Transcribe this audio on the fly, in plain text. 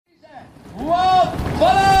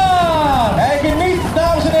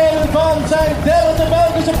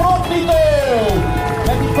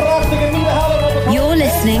You're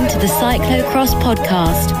listening to the Cyclo-Cross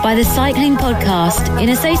Podcast by the Cycling Podcast in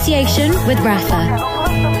association with Rafa.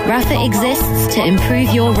 Rafa exists to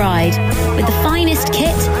improve your ride with the finest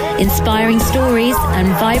kit, inspiring stories and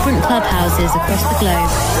vibrant clubhouses across the globe.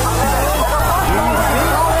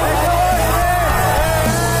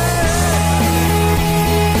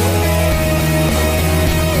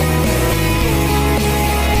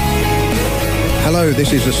 Hello,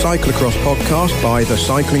 this is the Cyclo-Cross Podcast by the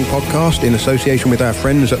Cycling Podcast in association with our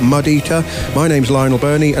friends at Mudiiita. My name's Lionel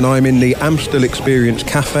Birnie and I'm in the Amstel Experience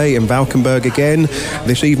Cafe in Valkenburg again.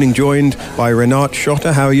 This evening joined by Renaat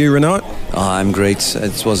Schotte. How are you, Renaat? I'm great.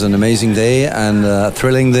 It was an amazing day and a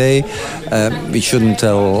thrilling day. We shouldn't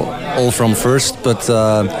tell all from first, but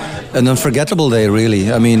an unforgettable day,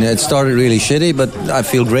 really. I mean, it started really shitty, but I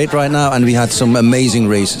feel great right now and we had some amazing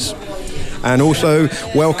races. And also,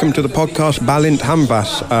 welcome to the podcast, Balint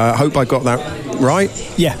Hamvas. Hope I got that right.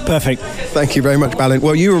 Yeah, perfect. Thank you very much, Balint.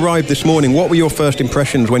 Well, you arrived this morning. What were your first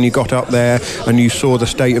impressions when you got up there and you saw the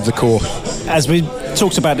state of the course? As we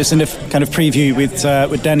talked about this in the kind of preview with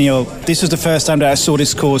Daniel, this was the first time that I saw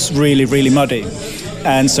this course really, really muddy.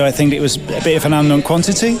 And so I think it was a bit of an unknown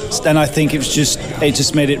quantity. Then I think it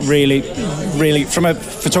just made it really, really, from a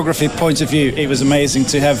photography point of view, it was amazing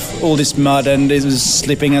to have all this mud and it was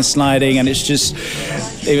slipping and sliding, and it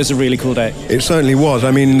was a really cool day. It certainly was. I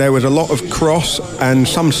mean, there was a lot of cross and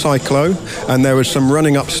some cyclo, and there was some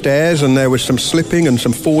running upstairs, and there was some slipping and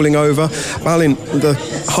some falling over. Balint, the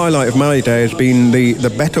highlight of my day has been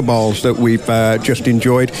the better bowls that we've just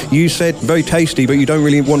enjoyed. You said very tasty, but you don't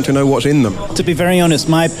really want to know what's in them. To be very honest,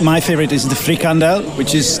 my favorite is the frikandel,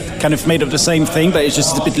 which is kind of made of the same thing, but it's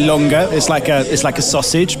just a bit longer. It's like a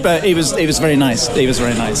sausage, but it was very nice. It was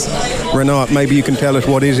very nice. Renaat, maybe you can tell us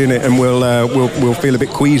what is in it, and we'll feel a bit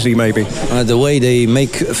queasy, maybe. The way they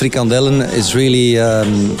make frikandellen is really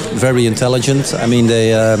very intelligent. I mean,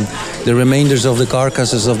 the remainders of the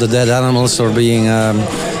carcasses of the dead animals are being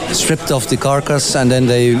stripped off the carcass, and then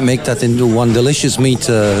they make that into one delicious meat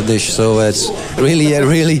dish. So it's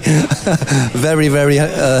really very, very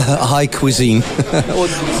high cuisine.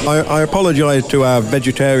 I apologise to our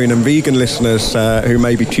vegetarian and vegan listeners who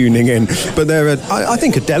may be tuning in, but they're, I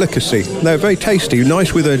think, a delicacy. They're very tasty,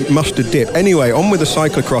 nice with a mustard dip. Anyway, on with the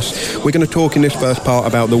cyclocross. We're going to talk in this first part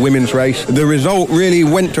about the women's race. The result really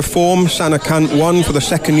went to form. Sanne Cant won for the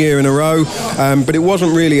second year in a row, but it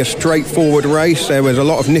wasn't really a straightforward race. There was a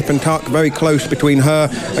lot of nip and tuck, very close between her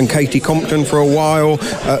and Katie Compton for a while.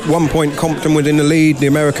 At one point, Compton was in the lead, the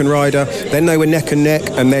American rider. Then they were neck and neck,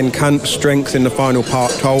 and then Cant's strength in the final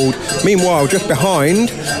part told. Meanwhile, just behind,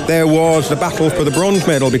 there was the battle for the bronze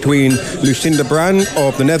medal between Lucinda Brand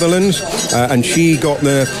of the Netherlands, and she got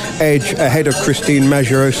the edge ahead of Christine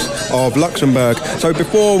Majerus of Luxembourg. So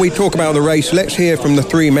before we talk about the race, let's hear from the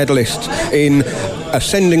three medalists in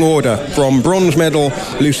ascending order, from bronze medal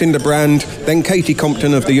Lucinda Brand, then Katie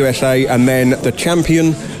Compton of the USA, and then the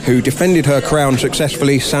champion who defended her crown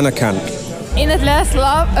successfully, Sanne Cant. In that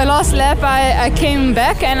last lap, I came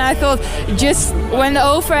back and I thought, just went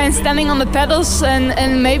over and standing on the pedals,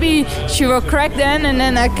 and maybe she will crack then, and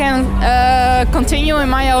then I can continue in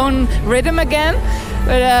my own rhythm again.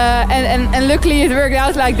 But and luckily it worked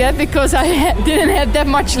out like that, because I didn't have that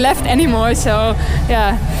much left anymore. So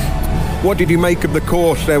yeah. What did you make of the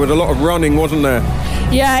course? There was a lot of running, wasn't there?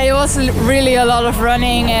 Yeah, it was really a lot of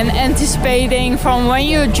running and anticipating from when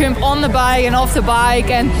you jump on the bike and off the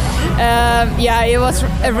bike, and it was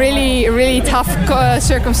a really, really tough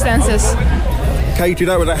circumstances. Katie,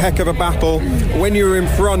 that was a heck of a battle. When you were in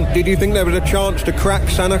front, did you think there was a chance to crack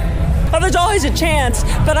Sanne? Oh, there's always a chance,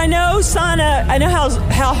 but I know Sanne. I know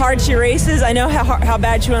how hard she races. I know how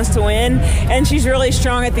bad she wants to win, and she's really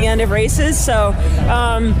strong at the end of races. So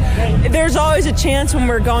there's always a chance when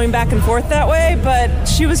we're going back and forth that way. But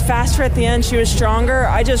she was faster at the end. She was stronger.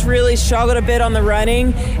 I just really struggled a bit on the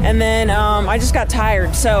running, and then I just got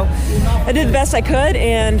tired. So I did the best I could,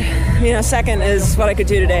 and second is what I could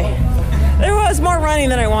do today. There was more running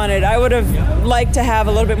than I wanted. I would have liked to have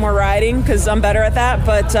a little bit more riding, because I'm better at that.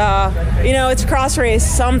 But, it's a cross race.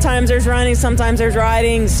 Sometimes there's running, sometimes there's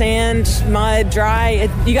riding, sand, mud, dry.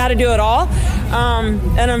 You got to do it all.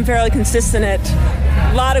 And I'm fairly consistent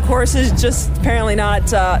at a lot of courses, just apparently not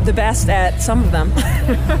the best at some of them.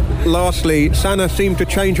 Lastly, Sanne seemed to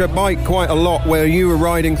change her bike quite a lot, where you were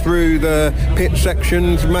riding through the pit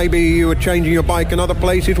sections. Maybe you were changing your bike in other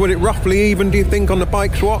places. Was it roughly even, do you think, on the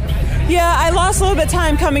bike swaps? Yeah, I lost a little bit of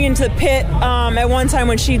time coming into the pit at one time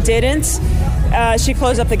when she didn't. she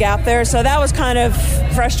closed up the gap there. So that was kind of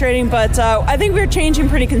frustrating, but I think we were changing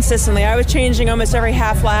pretty consistently. I was changing almost every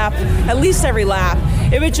half lap, at least every lap.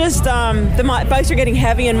 It was just the bikes were getting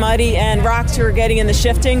heavy and muddy, and rocks were getting in the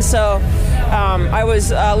shifting, so I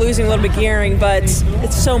was losing a little bit gearing, but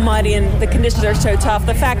it's so muddy and the conditions are so tough.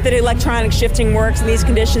 The fact that electronic shifting works in these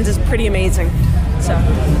conditions is pretty amazing. So,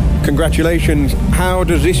 congratulations. How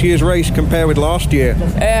does this year's race compare with last year?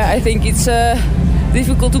 I think it's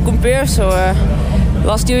difficult to compare. So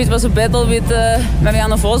last year it was a battle with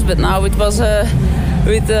Marianne Vos, but now it was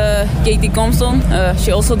with Katie Compton.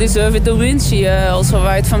 She also deserved the win. She also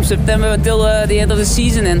ride from September until the end of the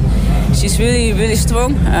season, and she's really, really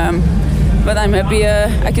strong. But I'm happy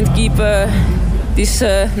I can keep this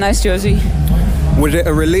nice jersey. Was it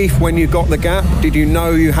a relief when you got the gap? Did you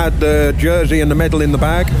know you had the jersey and the medal in the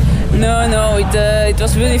bag? No, it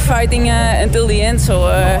was really fighting until the end. So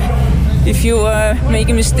if you make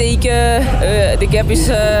a mistake, the gap is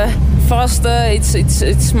fast.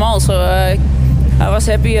 It's small. So I was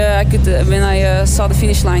happy I could when I saw the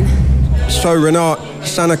finish line. So Renaat,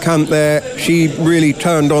 Sanne Cant there, she really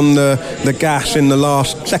turned on the gas in the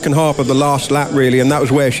second half of the last lap really, and that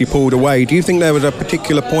was where she pulled away. Do you think there was a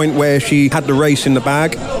particular point where she had the race in the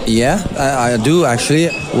bag? Yeah, I do actually.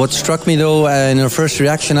 What struck me though in her first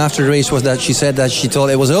reaction after the race was that she said that she thought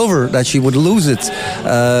it was over, that she would lose it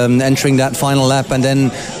entering that final lap, and then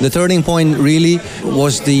the turning point really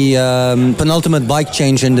was the penultimate bike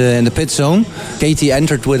change in the pit zone. Katie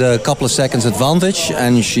entered with a couple of seconds advantage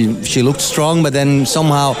and she looked strong, but then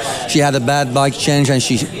somehow she had a bad bike change and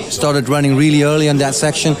she started running really early in that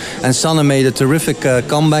section, and Sanne made a terrific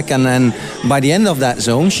comeback, and then by the end of that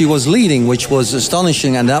zone she was leading, which was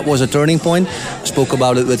astonishing, and that was a turning point. I spoke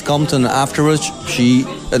about it with Compton afterwards. She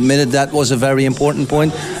admitted that was a very important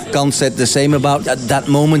point. Cant said the same about that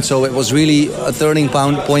moment, so it was really a turning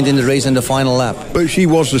point in the race in the final lap. But she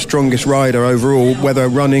was the strongest rider overall, whether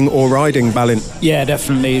running or riding, Balint. Yeah,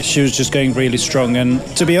 definitely. She was just going really strong, and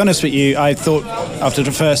to be honest with you, I thought after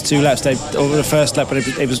the first two laps, the first lap,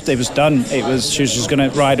 it was done. She was just going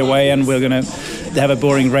to ride away, and we're going to have a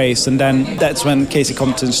boring race. And then that's when Katie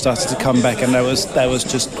Compton started to come back, and that was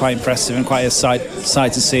just quite impressive and quite a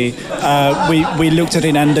sight to see. We looked at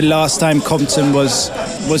it, and the last time Compton was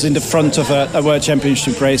in the front of a World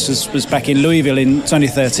Championship race was back in Louisville in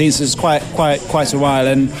 2013, so it's quite a while,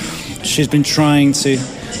 and she's been trying to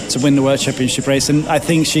win the World Championship race, and I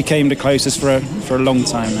think she came the closest for a long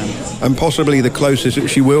time now. And possibly the closest that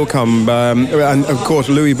she will come. And of course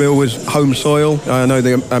Louisville was home soil. I know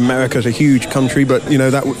America's a huge country, but you know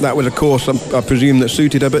that was a course I presume that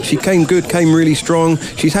suited her, but she came really strong.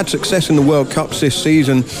 She's had success in the World Cups this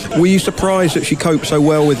season. Were you surprised that she coped so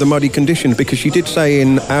well with the muddy conditions? Because she did say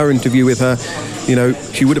in our interview with her, you know,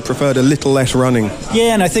 she would have preferred a little less running.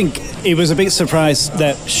 Yeah, and I think it was a bit surprised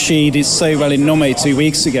that she did so well in Nome 2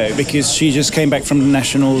 weeks ago, because she just came back from the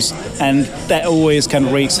Nationals, and that always kind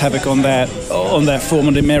of wreaks havoc on their form,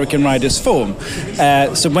 on the American riders' form.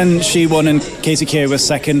 So when she won and Katie Kier was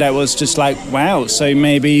second, that was just like, wow, so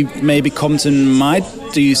maybe Compton might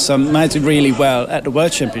do really well at the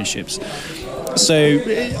World Championships. So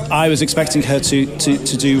I was expecting her to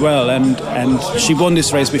do well, and she won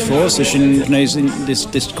this race before, so she knows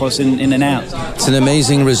this course in and out. It's an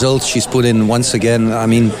amazing result she's put in once again. I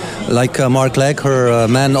mean, like Mark Legg, her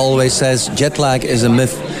man always says, jet lag is a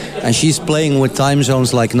myth. And she's playing with time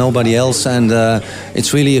zones like nobody else, and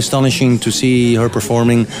it's really astonishing to see her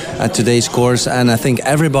performing at today's course. And I think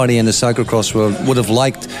everybody in the cyclocross world would have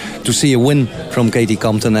liked to see a win from Katie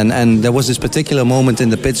Compton, and there was this particular moment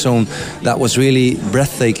in the pit zone that was really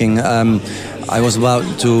breathtaking. I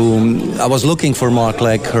was looking for Mark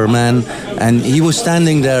Legg, her man, and he was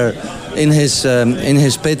standing there in his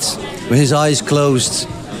pit with his eyes closed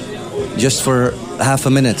just for half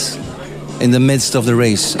a minute in the midst of the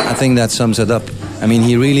race. I think that sums it up. I mean,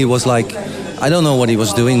 he really was like, I don't know what he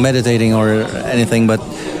was doing, meditating or anything, but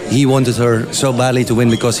he wanted her so badly to win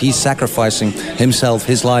because he's sacrificing himself,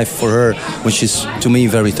 his life for her, which is, to me,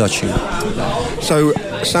 very touching. So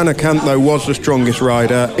Sanne Cant, though, was the strongest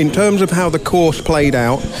rider. In terms of how the course played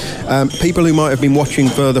out, people who might have been watching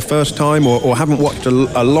for the first time or haven't watched a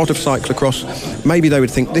lot of cyclocross, maybe they would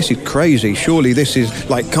think, this is crazy. Surely this is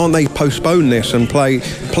like, can't they postpone this and play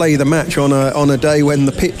the match on a day when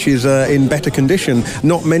the pitch is in better condition?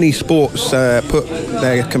 Not many sports put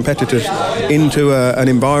their competitors into an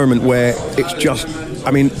environment where it's just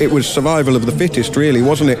I mean, it was survival of the fittest, really,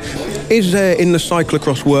 wasn't it? Is there in the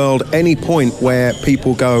cyclocross world any point where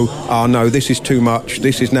people go, oh no, this is too much,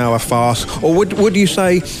 this is now a farce? Or would you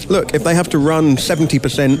say, look, if they have to run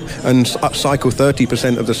 70% and cycle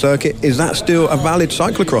 30% of the circuit, is that still a valid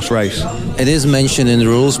cyclocross race? It is mentioned in the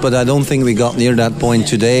rules, but I don't think we got near that point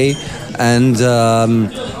today. And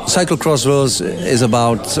cyclocross rules is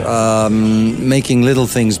about making little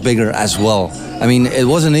things bigger as well. I mean, it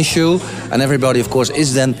was an issue, and everybody, of course,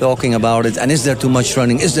 is then talking about it. And is there too much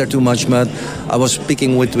running? Is there too much mud? I was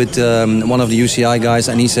speaking with one of the UCI guys,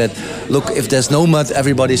 and he said, look, if there's no mud,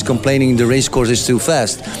 everybody's complaining the race course is too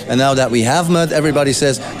fast. And now that we have mud, everybody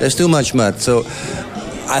says there's too much mud. So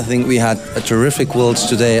I think we had a terrific Worlds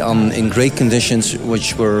today in great conditions,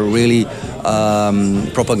 which were really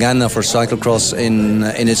propaganda for cyclocross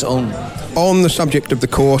in its own. On the subject of the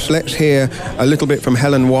course, let's hear a little bit from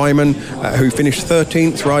Helen Wyman, who finished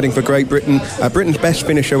 13th riding for Great Britain. Britain's best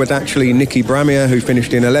finisher was actually Nikki Bramier, who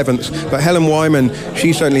finished in 11th. But Helen Wyman,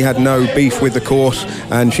 she certainly had no beef with the course,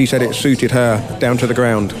 and she said it suited her down to the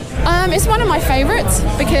ground. It's one of my favourites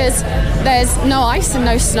because there's no ice and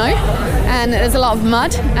no snow, and there's a lot of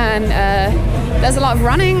mud, and there's a lot of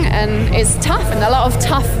running, and it's tough, and a lot of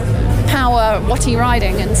tough power watty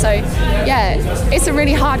riding. And so yeah, it's a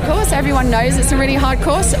really hard course. Everyone knows it's a really hard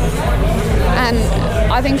course, and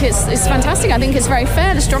I think it's fantastic. I think it's very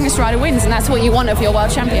fair. The strongest rider wins, and that's what you want if you're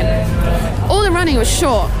world champion. All the running was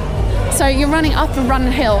short, so you're running up a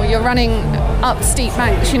run hill, you're running up steep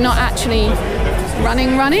banks, you're not actually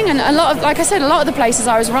running, and a lot of, like I said, a lot of the places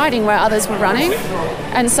I was riding where others were running,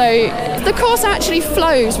 and so the course actually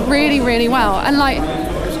flows really, really well. And like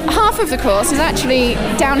half of the course is actually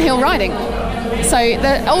downhill riding. So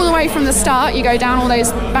all the way from the start, you go down all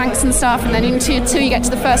those banks and stuff, and then until you get to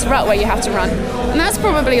the first rut where you have to run. And that's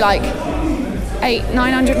probably like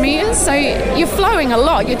 800-900 meters. So you're flowing a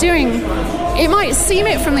lot. You're doing, it might seem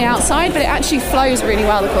it from the outside, but it actually flows really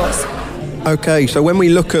well, the course. Okay, so when we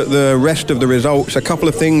look at the rest of the results, a couple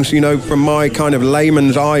of things, you know, from my kind of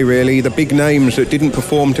layman's eye, really, the big names that didn't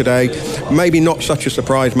perform today, maybe not such a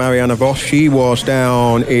surprise, Marianne Vos. She was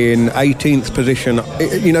down in 18th position.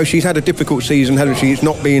 You know, she's had a difficult season, hasn't she? It's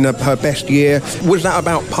not been her best year. Was that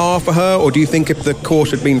about par for her, or do you think if the course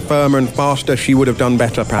had been firmer and faster, she would have done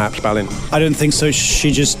better, perhaps, Balint? I don't think so. She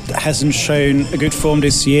just hasn't shown a good form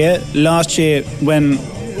this year. Last year, when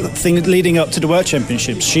leading up to the World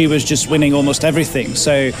Championships, she was just winning almost everything.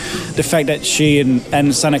 So the fact that she and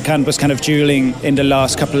Sanne Cant was kind of dueling in the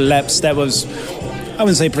last couple of laps, that was, I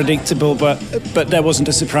wouldn't say predictable, but that wasn't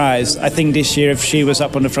a surprise. I think this year, if she was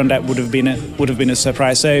up on the front, that would have been a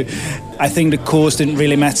surprise. So I think the course didn't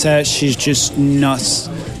really matter. She's just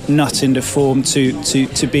not in the form to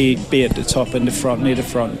be at the top in the front, near the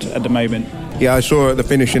front at the moment. Yeah, I saw her at the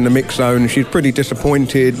finish in the mix zone. She's pretty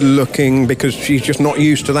disappointed looking because she's just not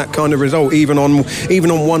used to that kind of result. Even on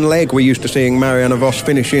one leg, we're used to seeing Marianne Vos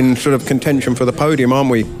finish in sort of contention for the podium,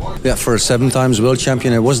 aren't we? Yeah, for a 7 times world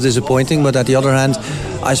champion, it was disappointing. But at the other hand,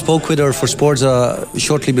 I spoke with her for sports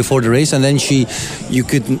shortly before the race, and then you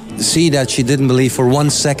could see that she didn't believe for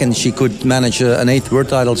 1 second she could manage an 8th world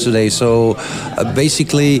title today. So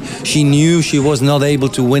basically, she knew she was not able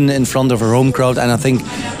to win in front of her home crowd, and I think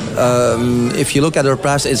if you look at her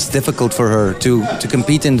past, it's difficult for her to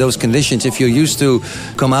compete in those conditions. If you're used to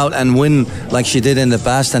come out and win like she did in the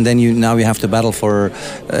past, and then now you have to battle for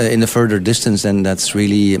in the further distance, then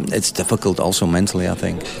it's difficult also mentally, I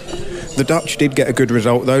think. The Dutch did get a good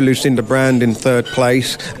result, though. Lucinda Brand in 3rd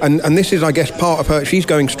place. And this is, I guess, part of her. She's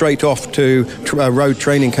going straight off to a road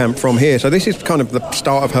training camp from here. So this is kind of the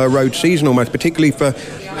start of her road season almost, particularly for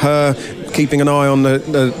her keeping an eye on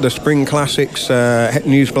the spring classics, Het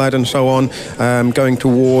Nieuwsblad and so on, going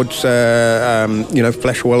towards,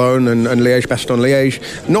 Flesh Wallonne and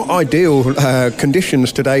Liège-Bastogne-Liège. Not ideal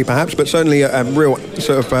conditions today, perhaps, but certainly a real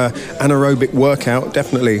sort of anaerobic workout,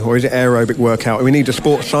 definitely. Or is it aerobic workout? We need a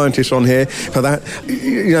sports scientist on here for that.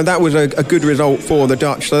 You know, that was a good result for the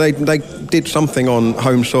Dutch. So they did something on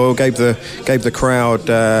home soil, gave the crowd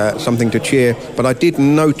something to cheer. But I did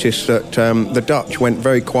notice that the Dutch went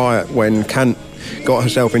very quiet when Cant got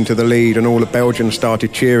herself into the lead and all the Belgians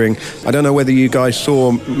started cheering. I don't know whether you guys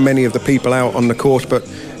saw many of the people out on the course, but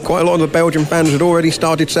quite a lot of the Belgian fans had already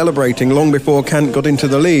started celebrating long before Cant got into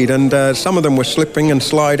the lead, and some of them were slipping and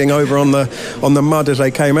sliding over on the mud as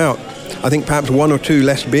they came out. I think perhaps 1 or 2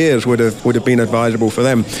 less beers would have been advisable for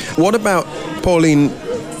them. What about Pauline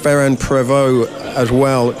Ferrand-Prévot as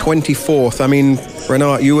well, 24th? I mean,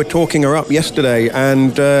 Renaat, you were talking her up yesterday,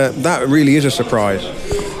 and that really is a surprise.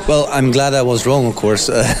 Well, I'm glad I was wrong, of course,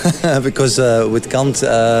 because with Cant,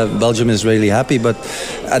 Belgium is really happy. But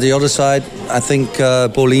at the other side, I think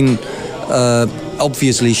Pauline,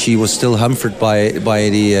 obviously she was still hampered by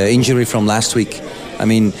the injury from last week. I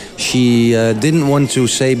mean, she didn't want to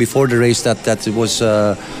say before the race that it was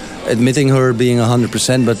admitting her being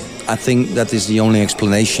 100%, but I think that is the only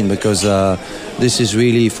explanation, because this is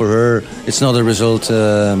really, for her, it's not a result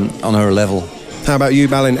on her level. How about you,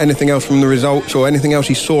 Balint? Anything else from the results or anything else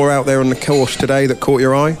you saw out there on the course today that caught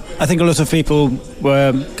your eye? I think a lot of people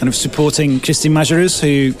were kind of supporting Christine Majerus,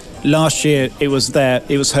 who last year it was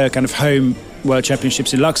her kind of home World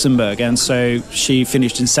Championships in Luxembourg, and so she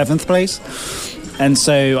finished in 7th place. And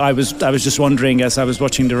so I was just wondering, as I was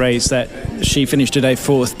watching the race, that she finished today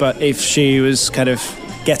 4th, but if she was kind of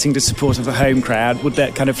getting the support of the home crowd, would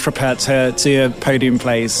that kind of propel her to a podium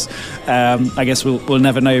place? I guess we'll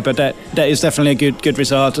never know, but that is definitely a good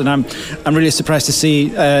result. And I'm really surprised to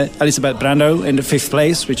see Elisabeth Brando in the 5th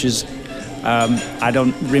place, which is I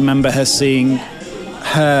don't remember her seeing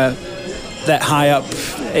her that high up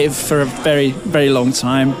for a very, very long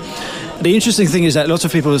time. The interesting thing is that lots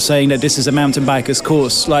of people are saying that this is a mountain biker's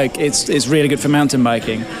course, like it's really good for mountain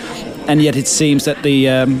biking. And yet it seems that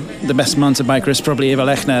the best mountain biker is probably Eva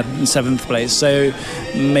Lechner in 7th place. So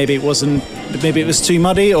maybe it was too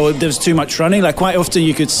muddy, or there was too much running. Like quite often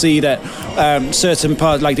you could see that certain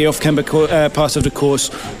part, like the off-camber part of the course,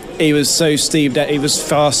 it was so steep that it was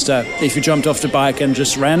faster if you jumped off the bike and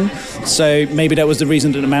just ran. So maybe that was the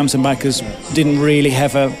reason that the mountain bikers didn't really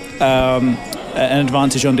have an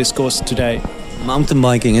advantage on this course today. Mountain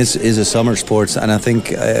biking is a summer sport, and I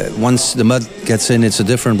think once the mud gets in, it's a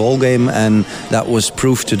different ball game, and that was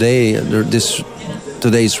proved today.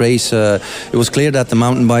 Today's race, it was clear that the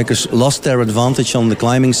mountain bikers lost their advantage on the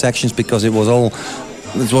climbing sections because it was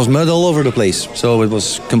mud all over the place, so it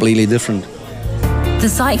was completely different. The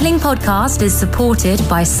Cycling Podcast is supported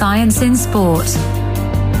by Science in Sport.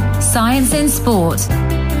 Science in Sport,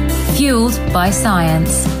 fueled by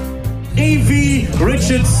science. Evie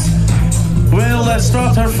Richards will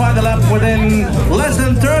start her final lap within less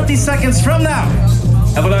than 30 seconds from now.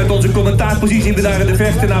 En vanuit onze commentaarpositie zien we daar in de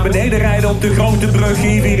verte naar beneden rijden op de grote brug.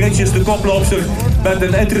 Evie Richards, de koploopster, met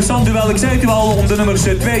een interessant duel. Ik zei het u al, om de nummers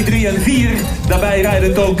 2, 3 en 4. Daarbij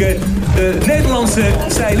rijden ook de Nederlandse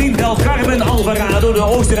Celine Del Carmen Alvarado, de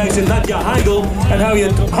Oostenrijkse Nadja Heigl. En hou je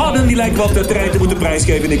het Harden, die lijkt wat terrein te moeten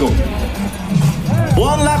prijsgeven, Nico.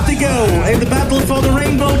 One lap to go in the battle for the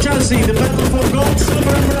rainbow jersey, the battle for gold,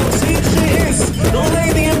 silver and bronze. Here she is, the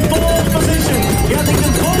lady in pole position, getting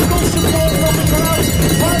the vocal support from the crowd.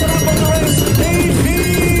 Further up on the race,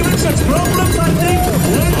 Evie Richards. Problems, I think,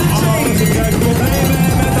 with the chain.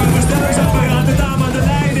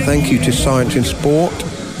 Thank you to Science in Sport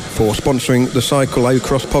for sponsoring the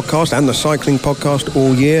Cyclo-Cross Podcast and the Cycling Podcast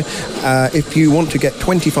all year. If you want to get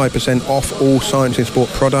 25% off all Science in Sport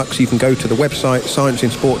products, you can go to the website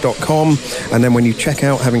scienceinsport.com, and then when you check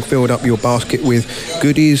out, having filled up your basket with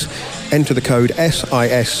goodies, enter the code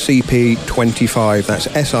SISCP25. That's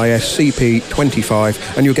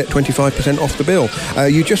SISCP25, and you'll get 25% off the bill.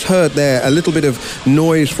 You just heard there a little bit of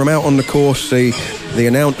noise from out on the course, the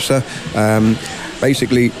announcer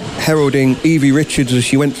basically heralding Evie Richards as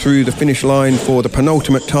she went through the finish line for the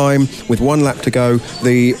penultimate time with 1 lap to go.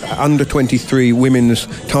 The under-23 women's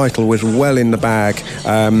title was well in the bag.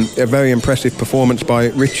 A very impressive performance by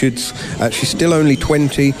Richards. She's still only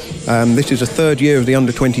 20. This is the 3rd year of the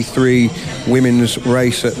under-23 women's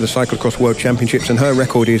race at the Cyclo-Cross World Championships, and her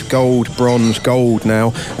record is gold, bronze, gold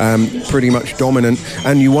now. Pretty much dominant.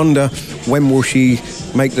 And you wonder, when will she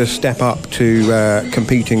make the step up to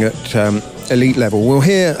competing at elite level? We'll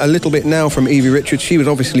hear a little bit now from Evie Richards. She was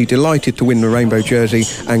obviously delighted to win the rainbow jersey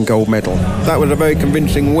and gold medal. That was a very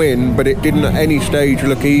convincing win, but it didn't at any stage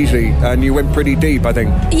look easy, and you went pretty deep, I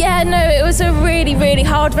think. Yeah, no, it was a really, really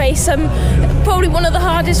hard race. Probably one of the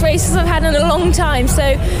hardest races I've had in a long time. So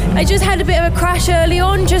I just had a bit of a crash early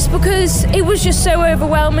on, just because it was just so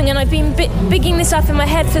overwhelming, and I've been bigging this up in my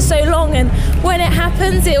head for so long, and when it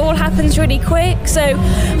happens, it all happens really quick. So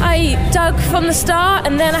I dug from the start,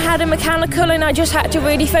 and then I had a mechanical, and I just had to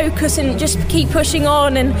really focus and just keep pushing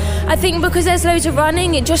on. And I think because there's loads of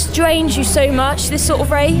running, it just drains you so much, this sort of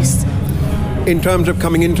race. In terms of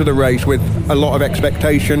coming into the race with a lot of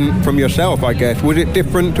expectation from yourself, I guess. Was it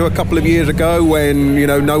different to a couple of years ago when,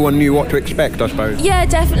 no one knew what to expect, I suppose? Yeah,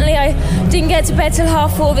 definitely. I didn't get to bed till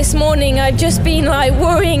 4:30 this morning. I've just been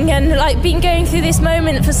worrying and been going through this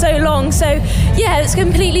moment for so long. So yeah, it's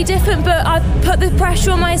completely different, but I've put the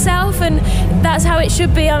pressure on myself, and that's how it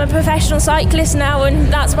should be. I'm a professional cyclist now,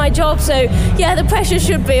 and that's my job. So yeah, the pressure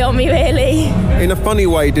should be on me, really. In a funny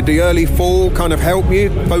way, did the early fall kind of help you,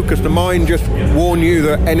 focus the mind, just warn you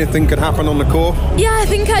that anything could happen on the course? Yeah, I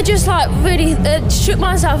think I just really shook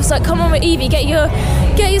myself. It's come on, Evie, get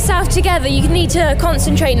yourself together. You need to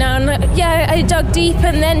concentrate now. And I dug deep,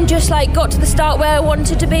 and then just got to the start where I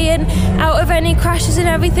wanted to be, and out of any crashes and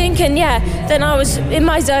everything. And then I was in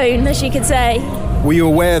my zone, as you could say. Were you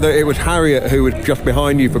aware that it was Harriet who was just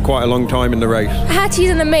behind you for quite a long time in the race?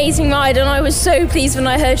 Hattie's an amazing rider, and I was so pleased when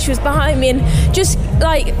I heard she was behind me, and just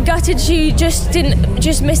gutted she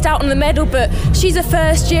just missed out on the medal. But she's a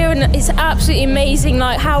first year, and it's absolutely amazing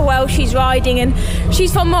how well she's riding, and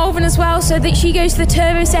she's from Malvern as well, so that she goes to the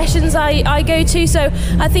turbo sessions I go to. So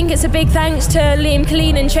I think it's a big thanks to Liam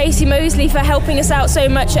Killeen and Tracy Mosley for helping us out so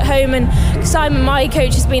much at home, and Simon, my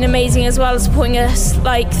coach, has been amazing as well, supporting us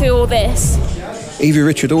through all this. Evie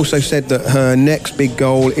Richards also said that her next big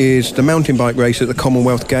goal is the mountain bike race at the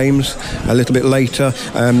Commonwealth Games a little bit later.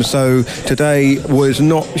 So today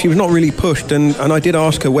she was not really pushed, and I did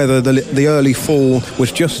ask her whether the early fall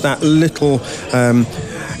was just that little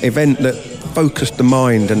event that focused the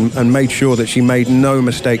mind and made sure that she made no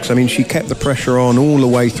mistakes. I mean, she kept the pressure on all the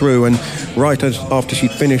way through, and right after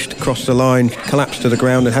she'd finished across the line, collapsed to the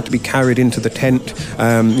ground and had to be carried into the tent,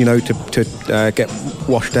 to get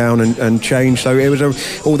washed down and changed. So it was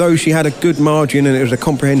although she had a good margin and it was a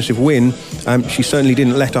comprehensive win, she certainly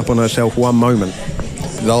didn't let up on herself one moment.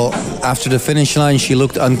 Well, after the finish line, she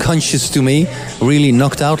looked unconscious to me, really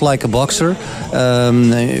knocked out like a boxer.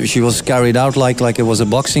 She was carried out like it was a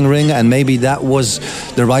boxing ring, and maybe that was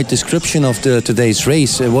the right description of today's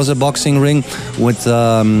race. It was a boxing ring with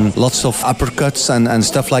lots of uppercuts and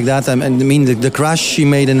stuff like that. I mean, the crash she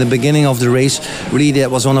made in the beginning of the race, really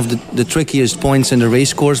that was one of the trickiest points in the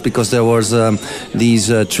race course, because there was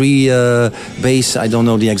these tree base, I don't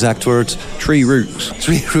know the exact word. Tree roots.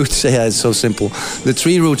 Tree roots, yeah, it's so simple. The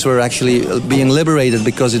tree roots were actually being liberated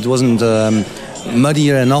because it wasn't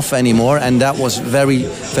muddier enough anymore, and that was very,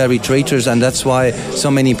 very treacherous, and that's why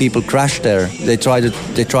so many people crashed there. They tried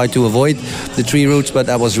to avoid the tree roots, but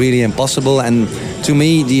that was really impossible. And to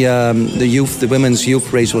me, the women's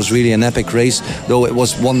youth race was really an epic race, though it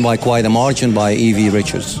was won by quite a margin by Evie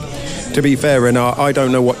Richards. To be fair, Renaat, I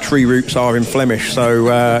don't know what tree roots are in Flemish, so,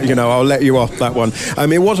 I'll let you off that one.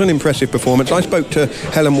 It was an impressive performance. I spoke to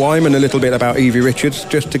Helen Wyman a little bit about Evie Richards,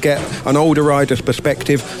 just to get an older rider's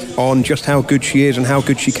perspective on just how good she is and how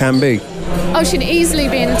good she can be. Oh, she'd easily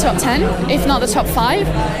be in the top 10, if not the top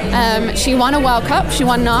 5. She won a World Cup. She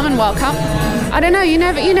won Namen World Cup. I don't know. You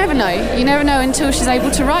never know. You never know until she's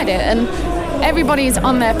able to ride it. And everybody's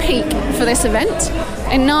on their peak for this event.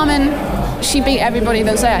 In Namen, she beat everybody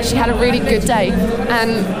that was there. She had a really good day.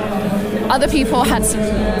 And other people had some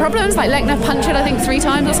problems, like Lechner punched it, I think, 3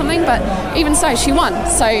 times or something. But even so, she won.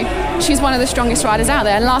 So she's one of the strongest riders out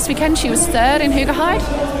there. And last weekend, she was 3rd in Hoogerheide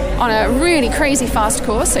on a really crazy fast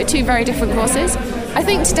course. So 2 very different courses. I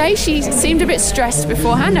think today she seemed a bit stressed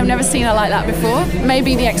beforehand. I've never seen her like that before.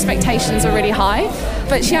 Maybe the expectations are really high.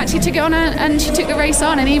 But she actually took it on and she took the race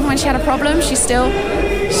on. And even when she had a problem, she still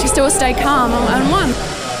stayed calm and won.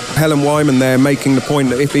 Helen Wyman there making the point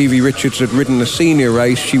that if Evie Richards had ridden the senior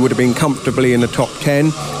race, she would have been comfortably in the top 10.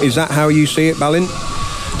 Is that how you see it, Balint?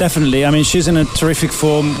 Definitely. I mean, she's in a terrific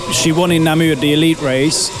form. She won in Namur at the elite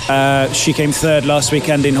race. She came 3rd last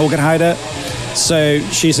weekend in Hoogerheide. So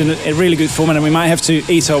she's in a really good form, and we might have to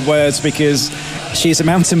eat our words because she's a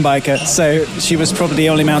mountain biker. So she was probably the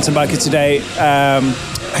only mountain biker today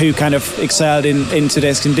who kind of excelled in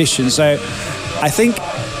today's conditions. So I think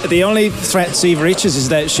the only threat to Evie Richards is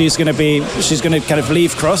that she's going to kind of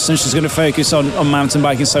leave cross and she's going to focus on mountain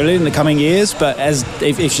biking solely in the coming years. But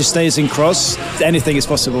if she stays in cross, anything is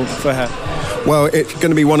possible for her. Well, it's going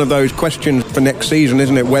to be one of those questions for next season,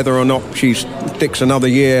 isn't it? Whether or not she sticks another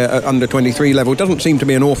year at under 23 level. Doesn't seem to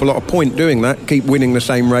be an awful lot of point doing that. Keep winning the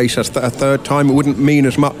same race a 3rd time. It wouldn't mean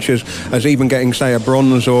as much as even getting, say, a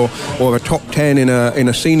bronze or a top 10 in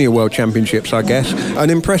a senior world championships, I guess.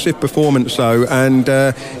 An impressive performance, though, and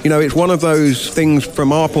it's one of those things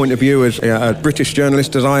from our point of view as a British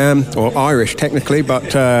journalist as I am, or Irish technically,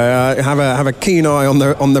 but have a keen eye on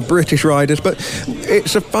the British riders. But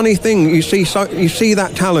it's a funny thing. You see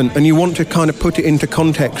that talent and you want to kind of put it into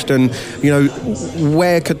context and,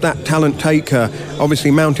 where could that talent take her? Obviously,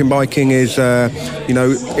 mountain biking is,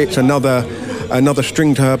 it's another another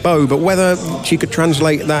string to her bow, but whether she could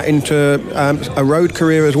translate that into a road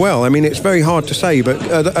career as well. I mean, it's very hard to say, but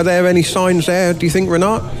are there any signs there, do you think,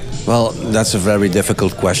 Renaat? Well, that's a very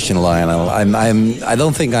difficult question, Lionel. I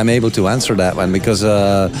don't think I'm able to answer that one because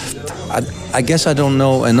I guess I don't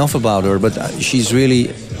know enough about her, but she's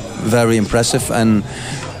really very impressive. And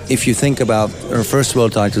if you think about her first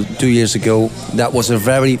world title 2 years ago, that was her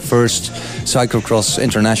very first cyclocross,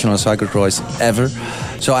 international cyclocross ever.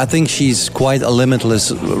 So I think she's quite a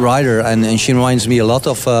limitless rider, and she reminds me a lot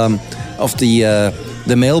of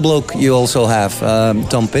the male bloke you also have,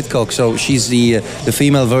 Tom Pidcock. So she's the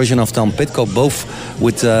female version of Tom Pidcock, both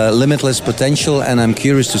with limitless potential, and I'm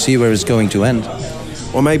curious to see where it's going to end.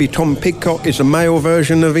 Or maybe Tom Pidcock is a male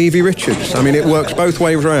version of Evie Richards. I mean, it works both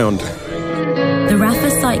ways round. The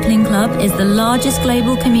Rafa Cycling Club is the largest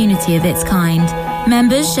global community of its kind.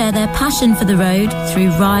 Members share their passion for the road through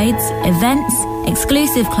rides, events,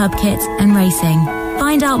 exclusive club kits and racing.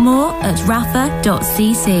 Find out more at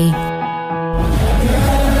rafa.cc.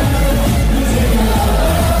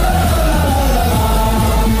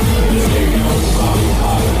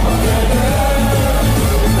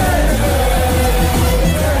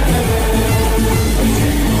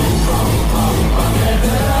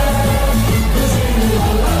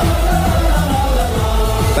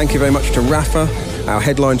 Thank you very much to Rafa, our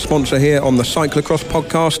headline sponsor here on the Cyclo-Cross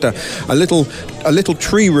Podcast, a little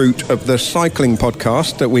tree route of the cycling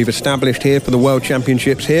podcast that we've established here for the World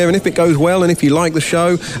Championships here. And if it goes well, and if you like the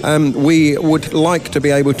show, we would like to be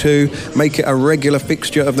able to make it a regular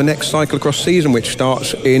fixture of the next cyclocross season, which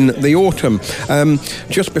starts in the autumn.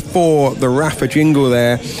 Just before the Rafa jingle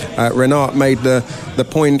there, Renaat made the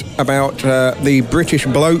point about the British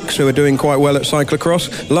blokes who are doing quite well at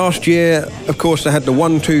cyclocross. Last year, of course, they had the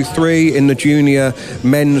 1, 2, 3 in the junior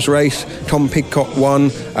men's race. Tom Pidcock won,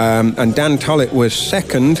 and Dan Tulett was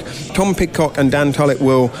second. Tom Pidcock and Dan Tulett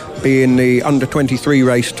will be in the under-23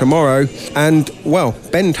 race tomorrow. And, well,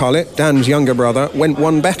 Ben Tulett, Dan's younger brother, went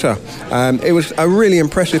one better. It was a really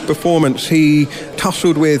impressive performance. He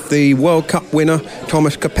tussled with the World Cup winner,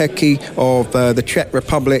 Thomas Kopecky of the Czech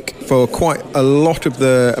Republic, for quite a lot of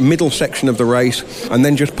the middle section of the race, and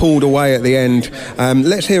then just pulled away at the end.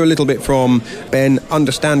 Let's hear a little bit from Ben,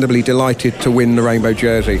 understandably delighted to win the rainbow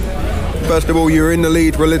jersey. First of all, you were in the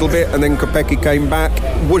lead for a little bit, and then Kopecky came back.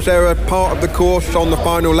 Was there a part of the course on the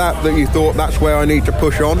final lap that you thought, that's where I need to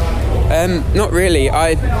push on? Not really.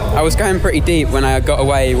 I was going pretty deep when I got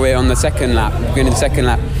away. We're on the second lap, beginning the second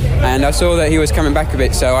lap, and I saw that he was coming back a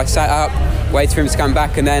bit, so I sat up, waited for him to come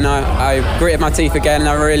back, and then I gritted my teeth again, and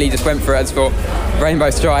I really just went for it. I just thought,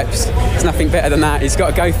 rainbow stripes, there's nothing better than that. He's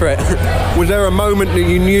got to go for it. Was there a moment that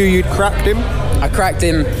you knew you'd cracked him? I cracked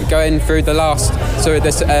him going through the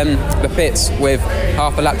pits with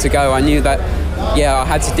half a lap to go. I knew that, I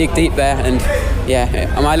had to dig deep there, and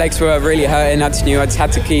my legs were really hurting. I just knew I just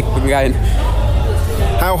had to keep going.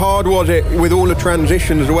 How hard was it with all the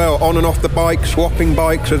transitions as well, on and off the bike, swapping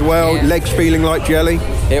bikes as well, legs feeling like jelly?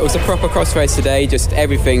 It was a proper cross race today, just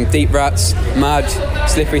everything, deep ruts, mud,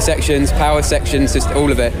 slippery sections, power sections, just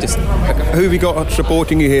all of it. Who have you got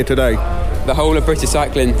supporting you here today? The whole of British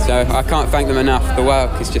cycling, so I can't thank them enough. The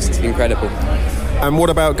work is just incredible. And what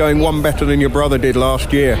about going one better than your brother did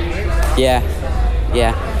last year? Yeah.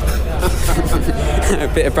 A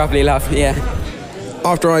bit of brotherly love, yeah.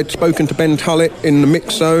 After I'd spoken to Ben Tulett in the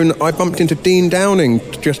mix zone, I bumped into Dean Downing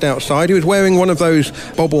just outside. He was wearing one of those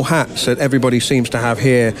bobble hats that everybody seems to have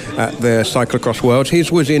here at the Cyclo-Cross Worlds.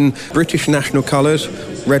 His was in British national colours,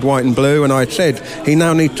 red, white and blue, and I'd said he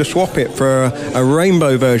now needs to swap it for a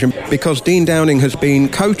rainbow version because Dean Downing has been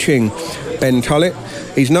coaching Ben Tulett.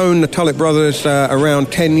 He's known the Tulett brothers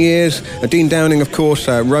around 10 years. Dean Downing, of course,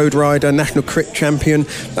 road rider, national crit champion.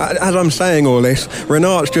 As I'm saying all this,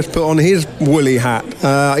 Renaat's just put on his woolly hat.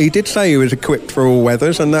 He did say he was equipped for all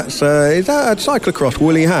weathers, and is that a cyclocross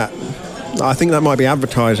woolly hat? I think that might be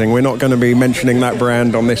advertising. We're not going to be mentioning that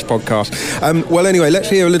brand on this podcast. Well, anyway, let's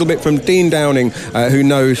hear a little bit from Dean Downing, who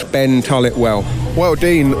knows Ben Tulett well. Well,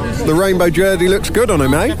 Dean, the rainbow jersey looks good on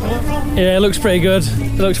him, eh? Yeah, it looks pretty good.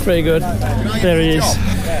 There he is.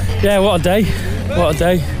 Yeah, what a day.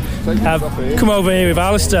 I've come over here with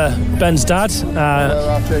Alistair, Ben's dad,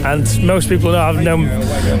 and most people know I've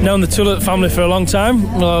known the Tulett family for a long time.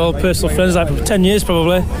 We're all personal friends, like 10 years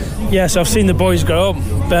probably. Yeah, so I've seen the boys grow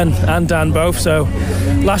up, Ben and Dan both. So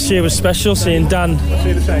last year was special, seeing Dan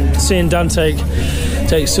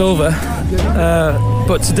take silver.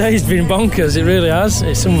 But today's been bonkers. It really has.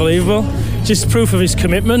 It's unbelievable. Just proof of his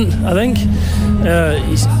commitment, I think.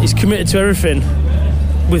 He's committed to everything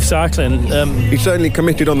with cycling. He certainly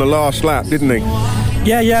committed on the last lap, didn't he?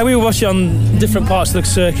 Yeah, we were watching on different parts of the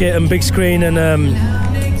circuit and big screen, and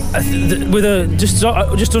with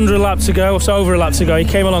just under a lap to go, so over a lap to go, he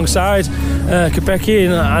came alongside Kopecky,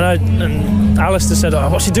 and Alistair said,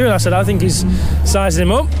 "What's he doing?" I said, "I think he's sizing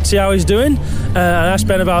him up, see how he's doing." And I asked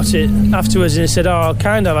Ben about it afterwards, and he said, "Oh,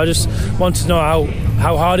 kind of. I just wanted to know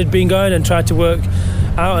how hard he'd been going and tried to work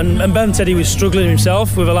out." And Ben said he was struggling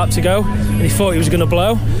himself with a lap to go, and he thought he was going to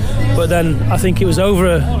blow. But then I think it was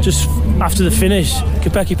over just after the finish.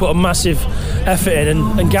 Kopecky put a massive effort in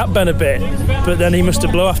and gapped Ben a bit, but then he must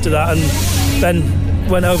have blown after that, and Ben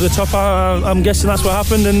went over the top. I'm guessing that's what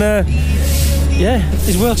happened, and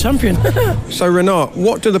he's world champion. So Renaat,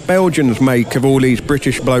 what do the Belgians make of all these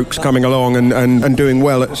British blokes coming along and doing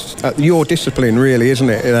well at your discipline, really, isn't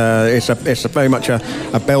it? It's very much a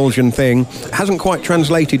Belgian thing. It hasn't quite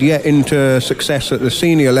translated yet into success at the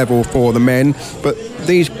senior level for the men, but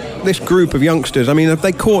this group of youngsters, I mean, have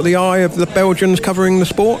they caught the eye of the Belgians covering the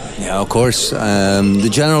sport? Yeah, of course. The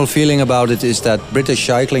general feeling about it is that British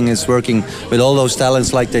cycling is working with all those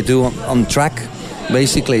talents like they do on track,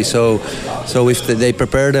 basically. So if they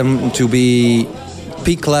prepare them to be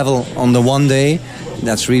peak level on the one day,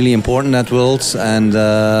 that's really important at Worlds, and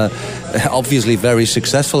obviously very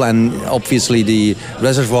successful, and obviously the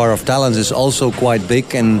reservoir of talent is also quite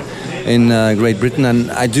big in Great Britain,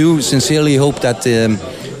 and I do sincerely hope that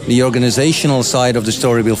the organizational side of the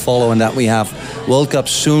story will follow, and that we have World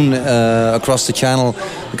Cups soon across the channel,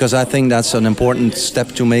 because I think that's an important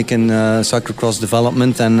step to make in cyclocross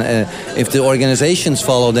development. And if the organizations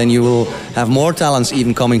follow, then you will have more talents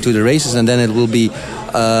even coming to the races, and then it will be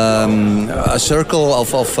a circle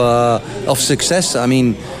of success. I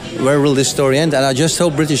mean, where will this story end? And I just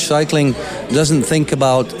hope British cycling doesn't think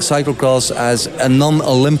about cyclocross as a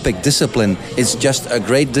non-Olympic discipline. It's just a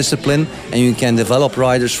great discipline, and you can develop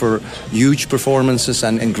riders for huge performances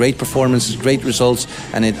and great performances, great results.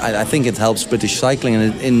 And I think it helps British cycling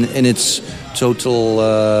in its total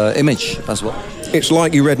image as well. It's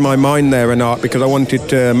like you read my mind there, Renaat, because I wanted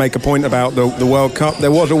to make a point about the World Cup.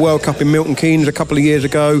 There was a World Cup in Milton Keynes a couple of years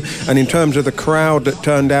ago, and in terms of the crowd, that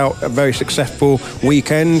turned out a very successful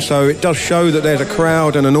weekend. So it does show that there's a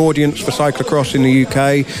crowd and an audience for cyclocross in the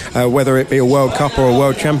UK, whether it be a World Cup or a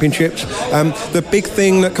World Championships. The big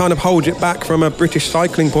thing that kind of holds it back from a British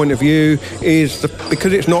cycling point of view is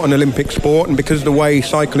because it's not an Olympic sport, and because the way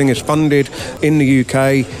cycling is funded in the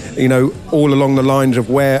UK, you know, all along the lines of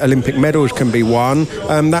where Olympic medals can be won,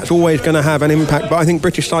 that's always going to have an impact. But I think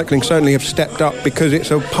British cycling certainly have stepped up, because it's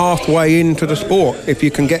a pathway into the sport. If you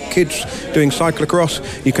can get kids doing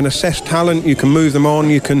cyclocross, you can assess talent, you can move them on,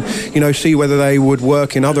 you can, see whether they would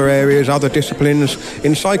work in other areas, other disciplines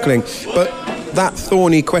in cycling. But that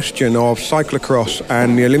thorny question of cyclocross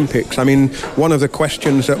and the Olympics, I mean, one of the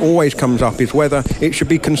questions that always comes up is whether it should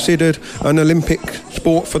be considered an Olympic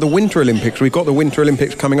sport for the Winter Olympics. We've got the Winter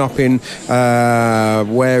Olympics coming up in,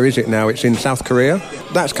 where is it now? It's in South Korea.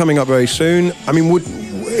 That's coming up very soon. I mean,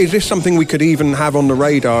 is this something we could even have on the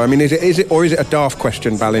radar? I mean, is it a daft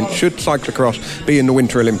question, Balint? Should cyclocross be in the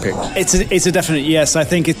Winter Olympics? It's a definite yes. I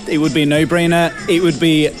think it would be a no-brainer. It would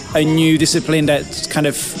be a new discipline that's kind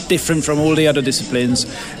of different from all the other disciplines.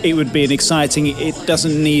 It would be an exciting. It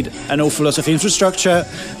doesn't need an awful lot of infrastructure,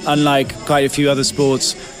 unlike quite a few other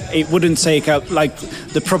sports. It wouldn't take up, like,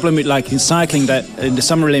 the problem with, like, in cycling, that in the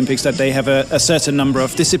Summer Olympics, that they have a certain number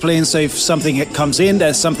of disciplines. So if something comes in,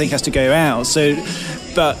 there's something has to go out. So,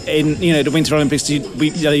 but in the Winter Olympics, the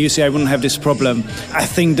UCI wouldn't have this problem. I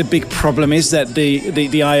think the big problem is that the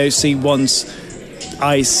IOC wants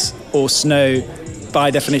ice or snow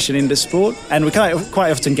by definition in the sport, and we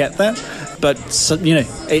quite often get that, but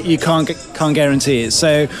you can't guarantee it.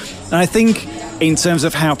 So, and I think in terms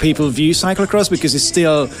of how people view cyclocross, because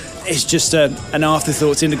it's just an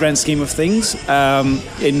afterthought in the grand scheme of things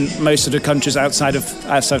in most of the countries outside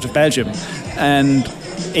of Belgium. And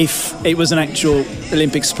if it was an actual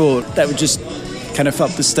Olympic sport, that would just kind of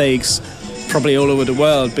up the stakes probably all over the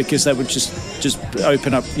world, because that would just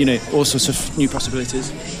open up all sorts of new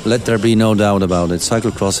possibilities. Let there be no doubt about it.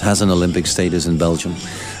 Cyclocross has an Olympic status in Belgium.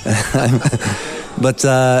 But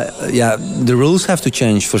the rules have to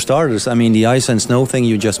change for starters. I mean, the ice and snow thing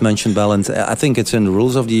you just mentioned, Balint, I think it's in the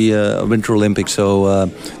rules of the Winter Olympics, so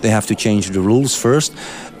they have to change the rules first.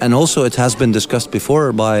 And also it has been discussed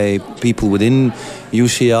before by people within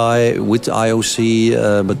UCI, with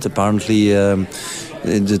IOC, but apparently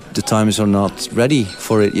the times are not ready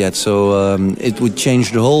for it yet. So it would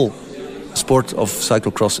change the whole sport of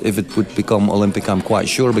cyclocross if it would become Olympic, I'm quite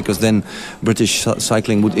sure, because then British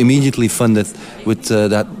cycling would immediately fund it with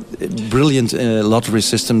that brilliant lottery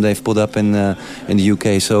system they've put up in the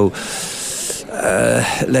UK. So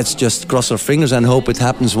let's just cross our fingers and hope it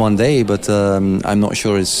happens one day. But I'm not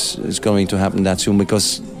sure it's going to happen that soon,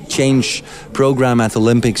 because change program at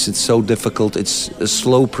Olympics, it's so difficult. It's a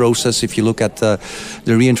slow process. If you look at the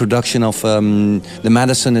reintroduction of the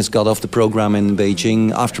Madison, has got off the program in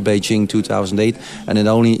Beijing after Beijing 2008, and it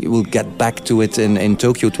only will get back to it in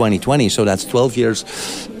Tokyo 2020. So that's 12 years.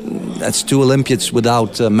 That's 2 Olympiads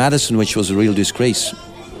without Madison, which was a real disgrace.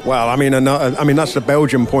 Well, I mean that's the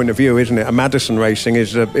Belgian point of view, isn't it? A Madison racing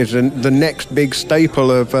is the next big staple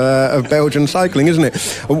of Belgian cycling, isn't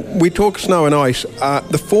it? We talk snow and ice.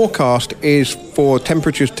 The forecast is for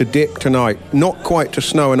temperatures to dip tonight, not quite to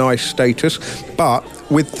snow and ice status, but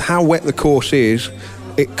with how wet the course is,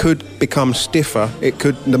 it could become stiffer.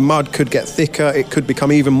 The mud could get thicker. It could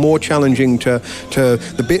become even more challenging to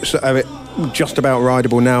the bits that are just about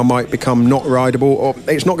rideable now might become not rideable, or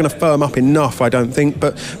it's not going to firm up enough, I don't think.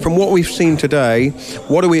 But from what we've seen today,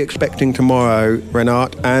 what are we expecting tomorrow,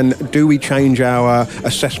 Renaat? And do we change our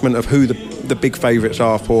assessment of who the big favourites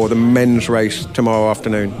are for the men's race tomorrow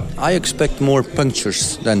afternoon? I expect more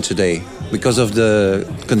punctures than today because of the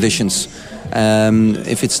conditions.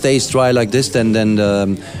 If it stays dry like this, then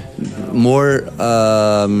more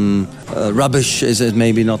rubbish is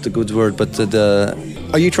maybe not a good word, but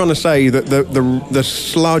Are you trying to say that the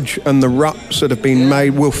sludge and the ruts that have been made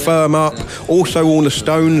will firm up? Also, all the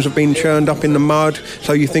stones have been churned up in the mud,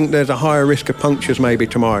 so you think there's a higher risk of punctures maybe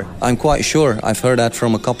tomorrow? I'm quite sure. I've heard that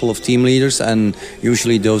from a couple of team leaders, and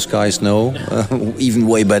usually those guys know even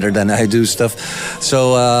way better than I do stuff.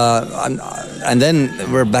 So, and then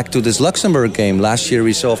we're back to this Luxembourg game. Last year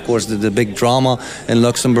we saw, of course, the big drama in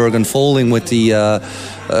Luxembourg unfolding with the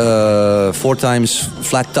 4 times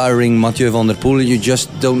flat tiring Mathieu van der Poel. You just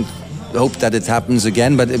don't hope that it happens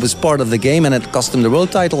again, but it was part of the game and it cost him the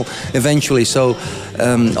world title eventually. So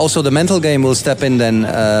also the mental game will step in then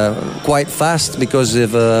quite fast, because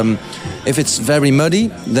if it's very muddy,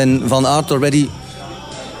 then Van Aert already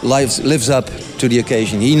lives up to the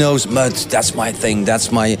occasion. He knows mud, that's my thing,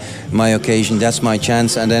 that's my occasion, that's my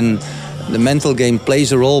chance. And then the mental game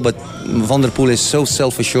plays a role, but Van der Poel is so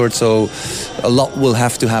self-assured, so a lot will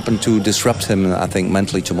have to happen to disrupt him, I think,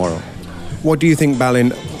 mentally tomorrow. What do you think,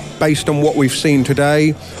 Balint? Based on what we've seen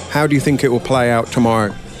today, how do you think it will play out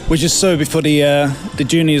tomorrow? We just saw before the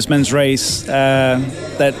juniors men's race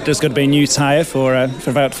that there's going to be a new tyre for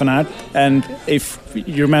Wout van Aert, and if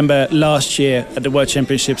you remember last year at the World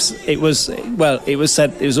Championships, it was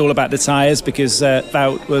said it was all about the tyres, because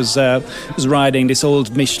Wout was riding this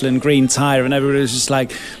old Michelin green tyre, and everybody was just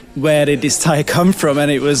like, where did this tyre come from?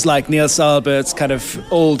 And it was like Niels Albert's kind of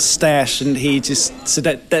old stash, and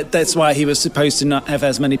that's why he was supposed to not have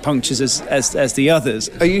as many punctures as the others.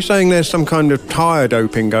 Are you saying there's some kind of tyre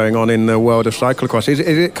doping going on in the world of cyclocross? Is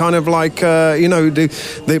it kind of like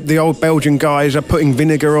the old Belgian guys are putting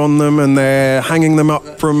vinegar on them and they're hanging them up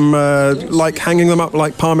like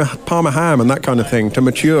Parma ham and that kind of thing to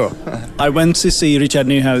mature? I went to see Richard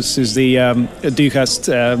Neuhaus, who's the Ducast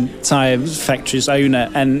tyre factory's owner,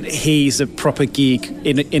 and he's a proper geek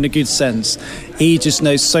in a good sense. He just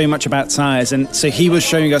knows so much about tyres, and so he was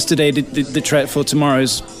showing us today the tread for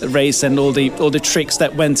tomorrow's race and all the tricks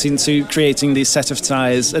that went into creating this set of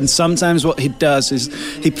tyres. And sometimes what he does is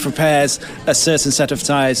he prepares a certain set of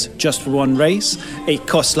tyres just for one race. It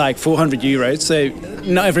costs like €400, so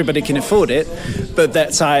not everybody can afford it, but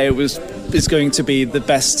that tyre is going to be the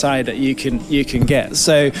best tyre that you can get.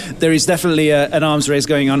 So there is definitely an arms race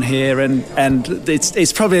going on here, and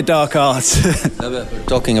it's probably a dark art.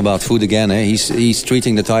 Talking about food again, he's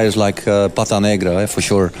treating the tyres like pata negra, for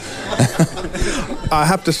sure. I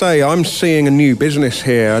have to say, I'm seeing a new business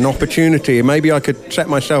here, an opportunity. Maybe I could set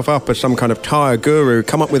myself up as some kind of tyre guru,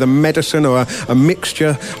 come up with a medicine or a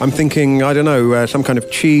mixture. I'm thinking, I don't know, some kind of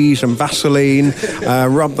cheese and Vaseline,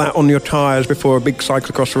 rub that on your tyres before a big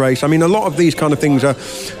cyclocross race. I mean, a lot of these kind of things are,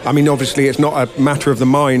 obviously it's not a matter of the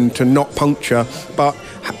mind to not puncture, but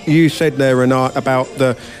you said there, Renaat, about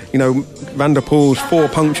Van der Poel's 4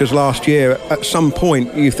 punctures last year. At some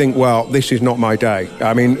point you think, well, this is not my day.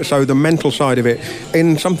 So the mental side of it,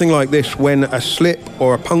 in something like this, when a slip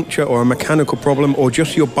or a puncture or a mechanical problem or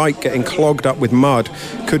just your bike getting clogged up with mud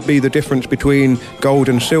could be the difference between gold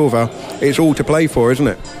and silver, it's all to play for, isn't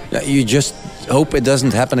it? You just hope it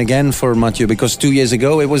doesn't happen again for Mathieu, because 2 years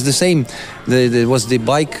ago it was the same. There was the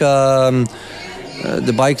bike...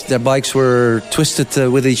 their bikes were twisted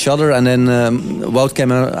with each other, and then Wout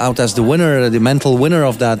came out as the winner, the mental winner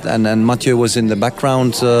of that, and Mathieu was in the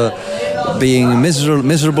background being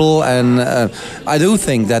miserable. And I do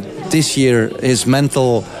think that this year his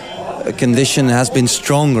mental condition has been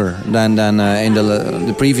stronger than in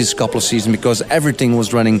the previous couple of seasons, because everything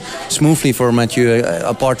was running smoothly for Mathieu,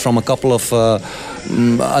 apart from a couple of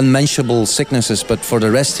unmentionable sicknesses. But for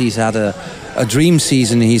the rest, he's had a dream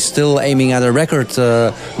season. He's still aiming at a record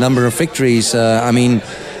number of victories.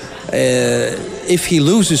 If he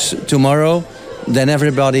loses tomorrow, then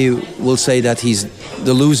everybody will say that he's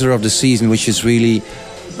the loser of the season, which is really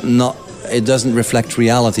not. It doesn't reflect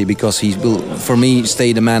reality, because he will, for me,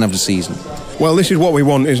 stay the man of the season. Well, this is what we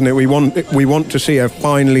want, isn't it? We want to see a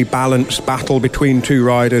finely balanced battle between two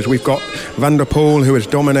riders. We've got Van der Poel, who has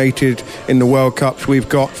dominated in the World Cups. We've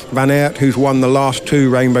got Van Aert, who's won the last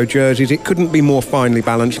 2 rainbow jerseys. It couldn't be more finely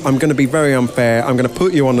balanced. I'm going to be very unfair. I'm going to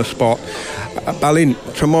put you on the spot. Balint,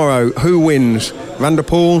 tomorrow, who wins? Van der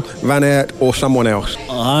Poel, Van Aert, or someone else?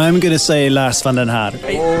 I'm going to say Lars van den Haar.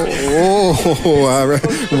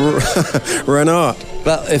 Renaat.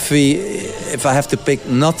 Well, if I have to pick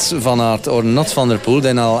not Van Aert or not Van der Poel,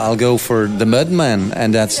 then I'll go for the Mudman,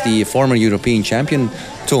 and that's the former European champion,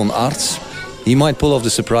 Toon Aerts. He might pull off the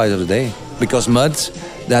surprise of the day, because mud,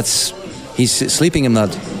 he's sleeping in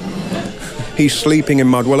mud. He's sleeping in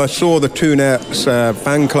mud. Well, I saw the Toon Aerts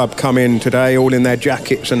fan club come in today, all in their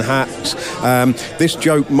jackets and hats. This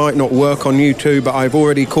joke might not work on you two, but I've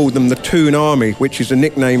already called them the Toon Army, which is a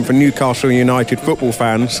nickname for Newcastle United football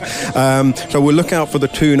fans. So we'll look out for the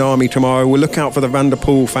Toon Army tomorrow. We'll look out for the Van der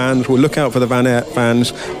Poel fans. We'll look out for the Van Aert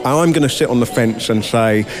fans. I'm going to sit on the fence and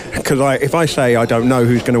say, because if I say I don't know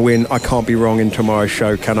who's going to win, I can't be wrong in tomorrow's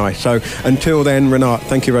show, can I? So until then, Renaat,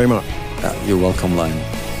 thank you very much. You're welcome, Lionel.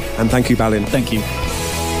 And thank you, Balint. Thank you.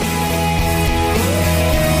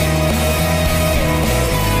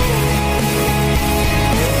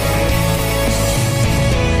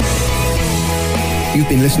 You've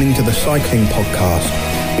been listening to the Cycling Podcast.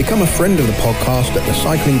 Become a friend of the podcast at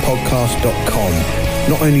thecyclingpodcast.com.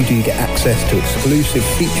 Not only do you get access to exclusive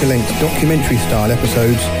feature-length documentary-style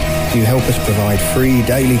episodes, you help us provide free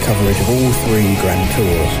daily coverage of all 3 Grand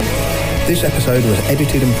Tours. This episode was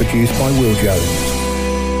edited and produced by Will Jones.